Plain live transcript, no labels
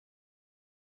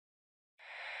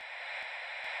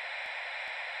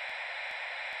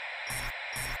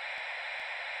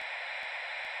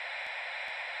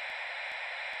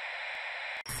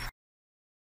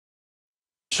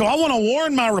So I want to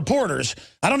warn my reporters.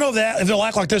 I don't know if they'll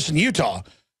act like this in Utah,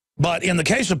 but in the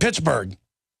case of Pittsburgh,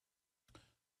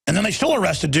 and then they still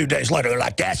arrested dude days later. They're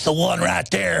like, that's the one right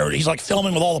there. He's like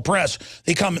filming with all the press.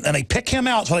 They come and they pick him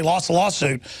out, so they lost the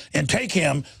lawsuit, and take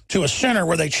him to a center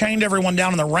where they chained everyone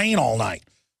down in the rain all night.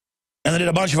 And they did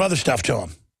a bunch of other stuff to him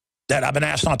that I've been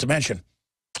asked not to mention.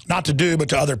 Not to do, but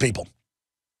to other people.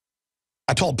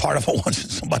 I told part of it once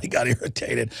and somebody got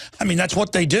irritated. I mean, that's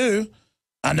what they do.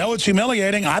 I know it's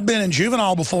humiliating. I've been in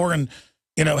juvenile before and,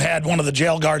 you know, had one of the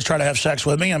jail guards try to have sex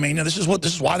with me. I mean, this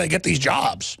is why they get these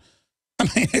jobs. I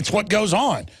mean, it's what goes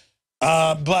on.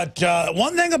 But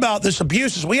one thing about this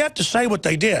abuse is we have to say what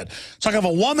they did. It's like if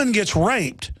a woman gets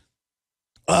raped,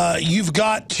 you've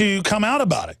got to come out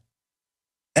about it.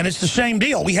 And it's the same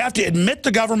deal. We have to admit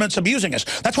the government's abusing us.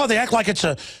 That's why they act like it's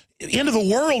a end of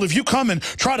the world if you come and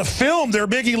try to film their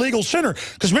big illegal center.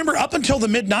 Because remember, up until the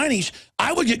mid-90s,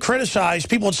 I would get criticized.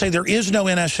 People would say there is no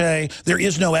NSA, there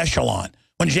is no echelon,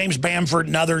 when James Bamford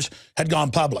and others had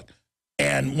gone public,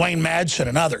 and Wayne Madsen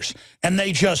and others. And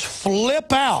they just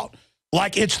flip out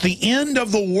like it's the end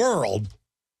of the world.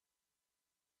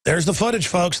 There's the footage,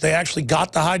 folks. They actually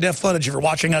got the high-def footage. If you're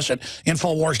watching us at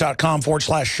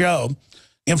Infowars.com/show,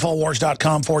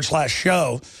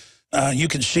 Infowars.com/show, you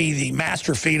can see the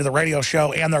master feed of the radio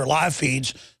show and their live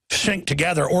feeds sync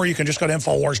together, or you can just go to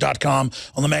Infowars.com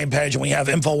on the main page, and we have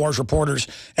Infowars reporters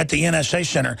at the NSA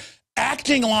Center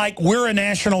acting like we're a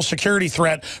national security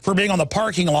threat for being on the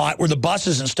parking lot where the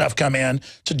buses and stuff come in.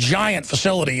 It's a giant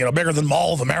facility, you know, bigger than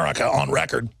Mall of America on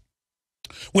record,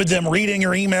 with them reading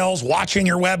your emails, watching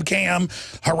your webcam,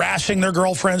 harassing their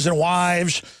girlfriends and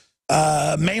wives,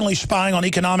 mainly spying on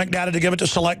economic data to give it to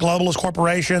select globalist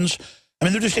corporations. I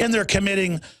mean, they're just in there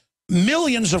committing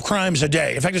millions of crimes a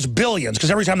day. In fact, it's billions, because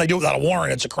every time they do it without a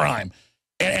warrant, it's a crime.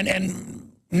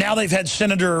 And now they've had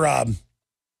Senator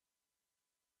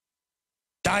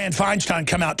Dianne Feinstein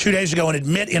come out 2 days ago and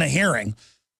admit in a hearing,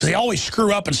 because they always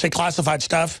screw up and say classified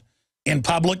stuff in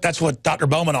public. That's what Dr.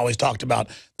 Bowman always talked about.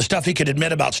 The stuff he could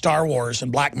admit about Star Wars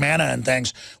and Black Manna and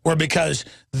things were because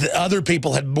the other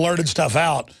people had blurted stuff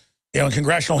out, you know, in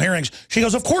congressional hearings. She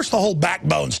goes, of course the whole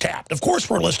backbone's tapped. Of course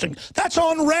we're listening. That's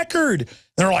on record. And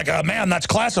they're like, oh, man, that's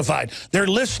classified. They're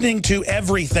listening to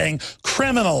everything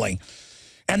criminally.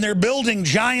 And they're building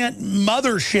giant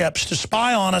motherships to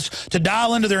spy on us, to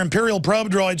dial into their Imperial probe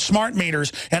droid smart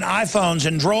meters and iPhones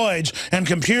and droids and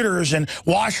computers and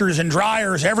washers and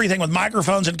dryers, everything with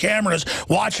microphones and cameras,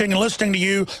 watching and listening to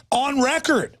you on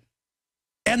record.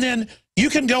 And then you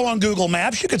can go on Google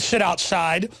Maps. You could sit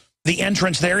outside the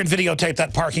entrance there and videotape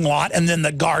that parking lot, and then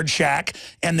the guard shack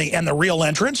and the real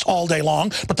entrance all day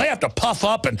long. But they have to puff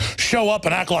up and show up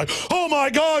and act like, oh my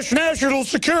gosh, national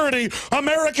security,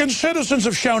 American citizens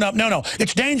have shown up. No,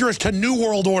 it's dangerous to New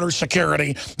World Order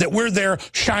security that we're there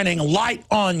shining light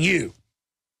on you.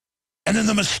 And then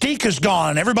the mystique is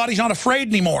gone. Everybody's not afraid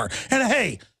anymore. And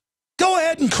hey, go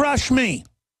ahead and crush me.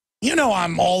 You know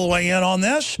I'm all the way in on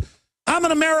this. I'm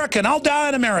an American. I'll die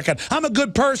an American. I'm a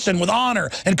good person with honor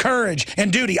and courage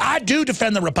and duty. I do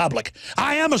defend the Republic.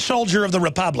 I am a soldier of the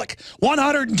Republic.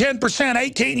 110%,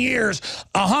 18 years,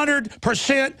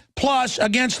 100% plus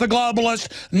against the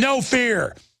globalists. No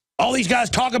fear. All these guys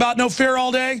talk about no fear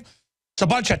all day. It's a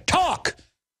bunch of talk.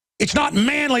 It's not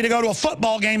manly to go to a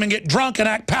football game and get drunk and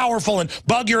act powerful and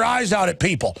bug your eyes out at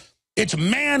people. It's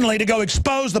manly to go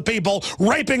expose the people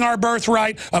raping our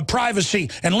birthright of privacy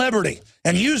and liberty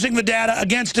and using the data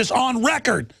against us on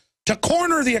record to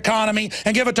corner the economy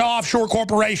and give it to offshore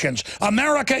corporations.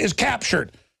 America is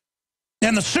captured.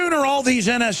 And the sooner all these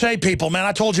NSA people, man,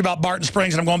 I told you about Barton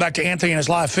Springs, and I'm going back to Anthony and his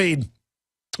live feed.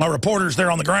 Our reporters there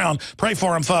on the ground. Pray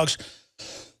for him, folks.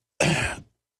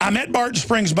 I met Barton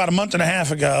Springs about a month and a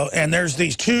half ago, and there's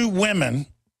these two women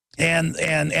and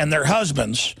their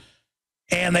husbands,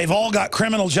 and they've all got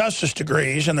criminal justice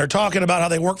degrees, and they're talking about how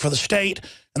they work for the state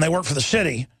and they work for the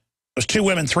city. It was 2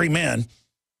 women, 3 men.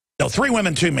 No, 3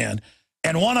 women, 2 men.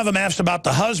 And one of them asked about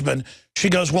the husband. She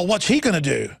goes, well, what's he going to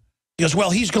do? He goes, well,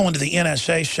 he's going to the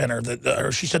NSA center,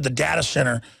 or she said the data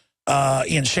center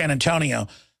in San Antonio.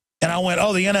 And I went,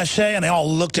 oh, the NSA? And they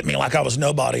all looked at me like I was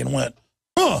nobody and went,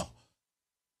 huh.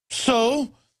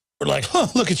 So we're like, huh,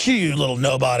 look at you, you little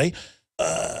nobody.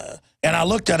 And I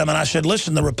looked at him and I said,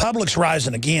 listen, the Republic's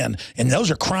rising again, and those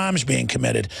are crimes being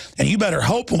committed. And you better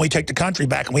hope when we take the country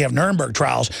back and we have Nuremberg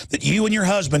trials that you and your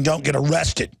husband don't get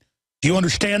arrested. Do you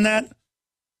understand that?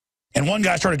 And one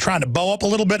guy started trying to bow up a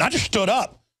little bit, and I just stood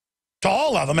up to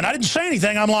all of them, and I didn't say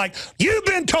anything. I'm like, you've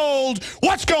been told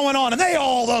what's going on. And they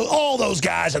all those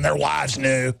guys and their wives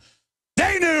knew.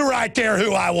 They knew right there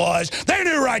who I was. They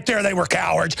knew right there they were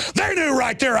cowards. They knew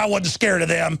right there I wasn't scared of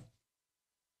them.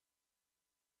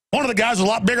 One of the guys was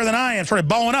a lot bigger than I am, started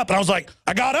bowing up, and I was like,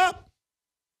 I got up.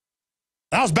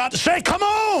 I was about to say, come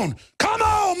on,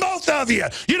 both of you.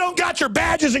 You don't got your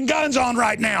badges and guns on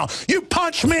right now. You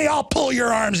punch me, I'll pull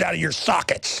your arms out of your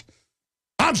sockets.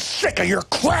 I'm sick of your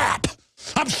crap.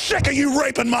 I'm sick of you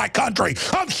raping my country.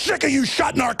 I'm sick of you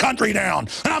shutting our country down.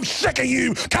 And I'm sick of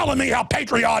you telling me how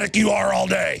patriotic you are all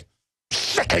day. I'm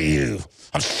sick of you.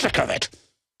 I'm sick of it.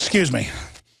 Excuse me.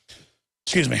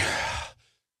 Excuse me.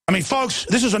 I mean, folks,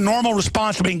 this is a normal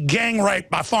response to being gang raped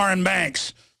by foreign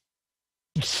banks.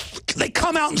 They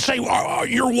come out and say,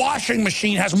 your washing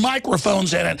machine has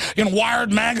microphones in it in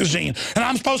Wired magazine, and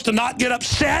I'm supposed to not get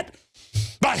upset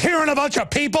by hearing a bunch of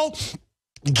people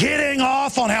getting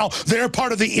off on how they're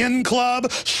part of the in club,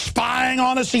 spying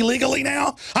on us illegally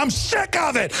now? I'm sick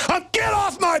of it. Get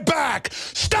off my back.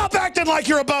 Stop acting like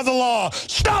you're above the law.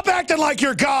 Stop acting like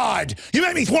you're God. You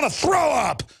make me want to throw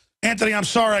up. Anthony, I'm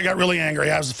sorry I got really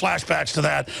angry. I have flashbacks to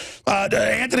that.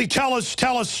 Anthony, tell us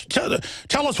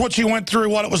what you went through,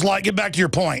 what it was like. Get back to your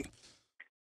point.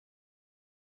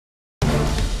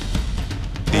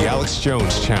 The Alex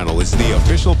Jones channel is the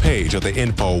official page of the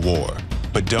Info War.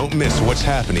 But don't miss what's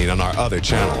happening on our other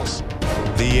channels.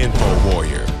 The Info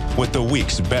Warrior, with the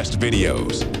week's best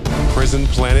videos. Prison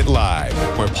Planet Live,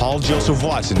 where Paul Joseph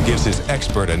Watson gives his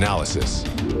expert analysis.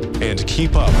 And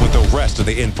keep up with the rest of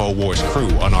the InfoWars crew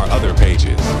on our other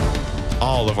pages.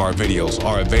 All of our videos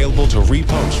are available to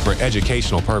repost for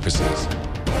educational purposes.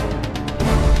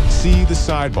 See the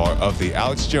sidebar of the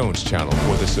Alex Jones channel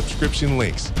for the subscription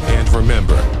links. And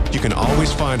remember, you can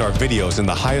always find our videos in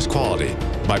the highest quality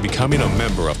by becoming a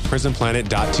member of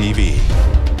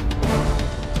PrisonPlanet.tv.